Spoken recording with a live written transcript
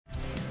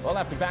Well,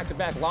 after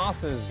back-to-back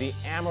losses, the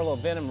Amarillo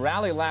Venom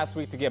rallied last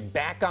week to get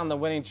back on the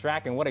winning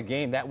track, and what a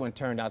game that one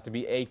turned out to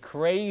be. A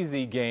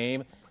crazy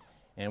game,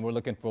 and we're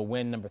looking for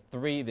win number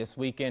 3 this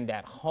weekend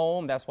at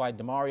home. That's why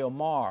Demario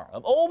Marr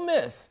of Ole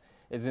Miss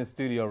is in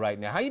studio right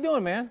now. How you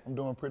doing, man? I'm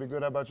doing pretty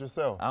good. How about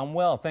yourself? I'm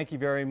well, thank you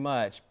very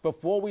much.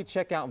 Before we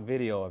check out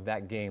video of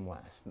that game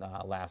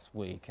last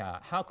week,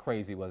 how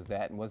crazy was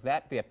that? And was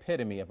that the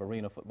epitome of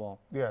arena football?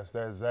 Yes,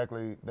 that's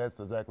exactly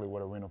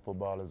what arena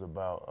football is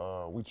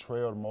about. We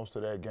trailed most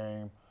of that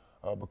game,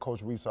 but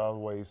Coach Reese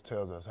always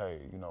tells us,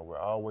 hey, you know, we're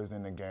always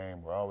in the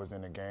game,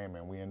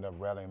 and we end up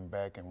rallying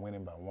back and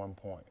winning by 1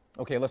 point.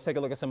 Okay, let's take a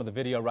look at some of the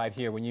video right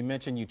here. When you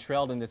mentioned you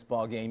trailed in this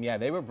ball game, yeah,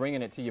 they were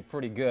bringing it to you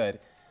pretty good.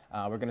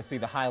 We're going to see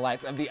the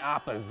highlights of the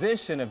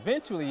opposition.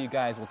 Eventually, you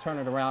guys will turn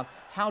it around.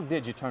 How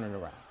did you turn it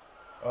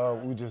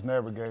around? We just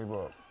never gave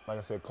up. Like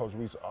I said, Coach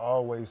Reese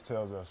always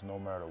tells us no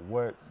matter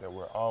what that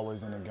we're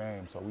always in the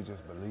game. So we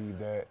just believe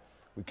that.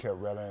 We kept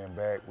rallying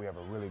back. We have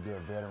a really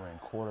good veteran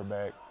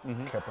quarterback,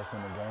 kept us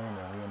in the game,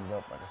 and we ended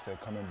up, like I said,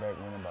 coming back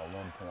winning by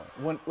 1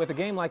 point. With a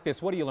game like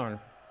this, what do you learn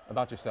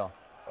about yourself?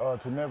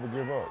 To never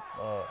give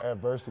up.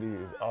 Adversity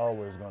is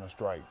always going to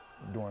strike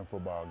during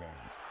football games.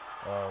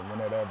 When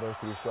that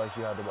adversity strikes,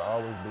 you have to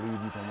always believe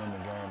you can win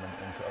the game,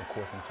 and of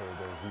course, until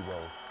there's 0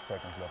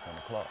 seconds left on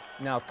the clock.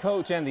 Now,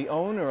 Coach and the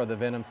owner of the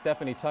Venom,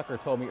 Stephanie Tucker,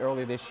 told me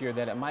earlier this year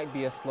that it might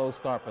be a slow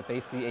start, but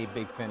they see a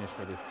big finish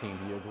for this team.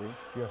 Do you agree?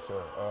 Yes,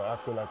 sir. I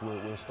feel like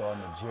we're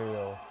starting to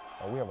gel.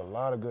 We have a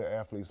lot of good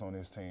athletes on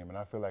this team, and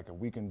I feel like if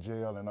we can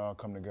gel and all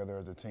come together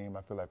as a team,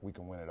 I feel like we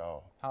can win it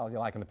all. How are you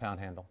liking the pound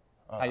handle?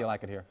 How you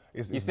like it here?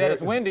 You said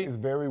it's windy. It's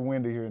very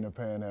windy here in the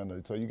Panhandle,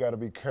 so you got to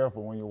be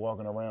careful when you're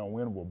walking around.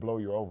 Wind will blow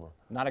you over.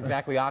 Not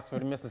exactly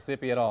Oxford,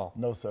 Mississippi at all.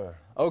 No, sir.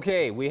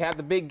 Okay, we have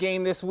the big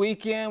game this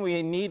weekend.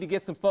 We need to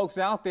get some folks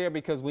out there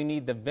because we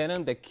need the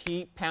Venom to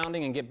keep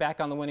pounding and get back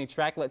on the winning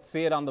track. Let's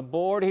see it on the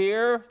board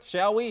here,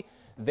 shall we?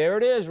 There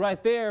it is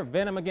right there,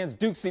 Venom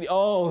against Sioux City.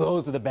 Oh,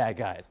 those are the bad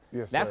guys.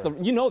 Yes, that's sir.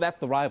 You know that's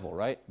the rival,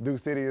 right? Sioux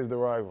City is the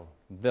rival.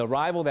 The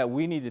rival that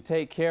we need to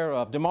take care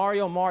of.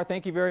 Demario Marr,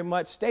 thank you very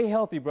much. Stay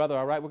healthy, brother,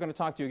 all right? We're going to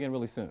talk to you again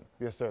really soon.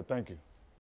 Yes, sir. Thank you.